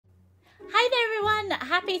Hi there everyone!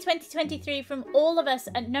 Happy 2023 from all of us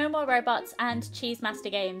at No More Robots and Cheese Master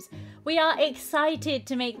Games. We are excited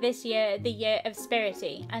to make this year the year of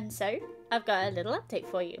Spirittea, and so I've got a little update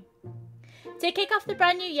for you. To kick off the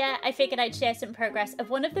brand new year, I figured I'd share some progress of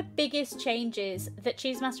one of the biggest changes that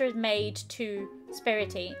Cheese Master has made to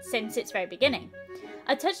Spirittea since its very beginning.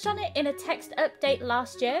 I touched on it in a text update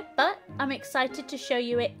last year, but I'm excited to show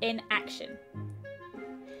you it in action.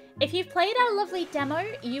 If you've played our lovely demo,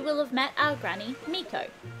 you will have met our granny, Miko.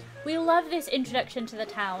 We love this introduction to the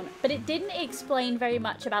town, but it didn't explain very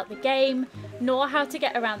much about the game, nor how to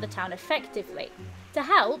get around the town effectively. To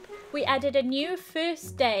help, we added a new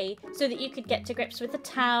first day so that you could get to grips with the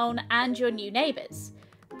town and your new neighbours.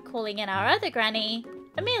 Calling in our other granny,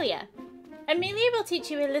 Amelia. Amelia will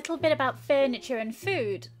teach you a little bit about furniture and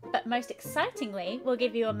food, but most excitingly, we'll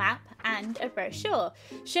give you a map and a brochure,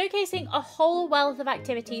 showcasing a whole wealth of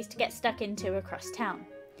activities to get stuck into across town.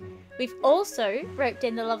 We've also roped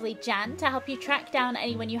in the lovely Jan to help you track down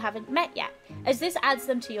anyone you haven't met yet, as this adds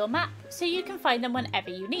them to your map so you can find them whenever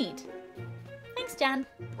you need. Thanks, Jan.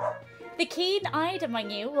 The keen-eyed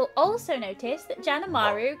among you will also notice that Jan and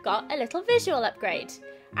Maru got a little visual upgrade,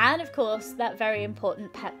 and of course that very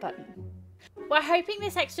important pet button. We're hoping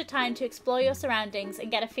this extra time to explore your surroundings and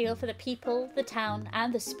get a feel for the people, the town,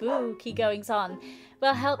 and the spooky goings-on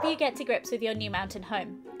will help you get to grips with your new mountain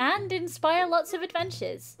home, and inspire lots of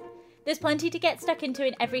adventures. There's plenty to get stuck into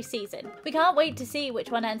in every season. We can't wait to see which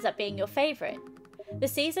one ends up being your favourite. The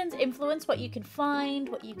seasons influence what you can find,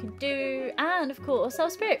 what you can do, and of course our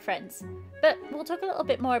spirit friends. But we'll talk a little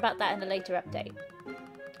bit more about that in a later update.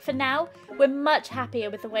 For now, we're much happier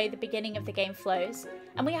with the way the beginning of the game flows,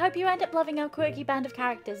 and we hope you end up loving our quirky band of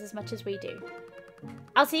characters as much as we do.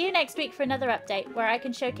 I'll see you next week for another update where I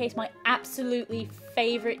can showcase my absolutely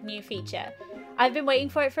favourite new feature. I've been waiting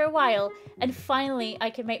for it for a while, and finally I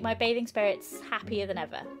can make my bathing spirits happier than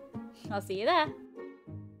ever. I'll see you there.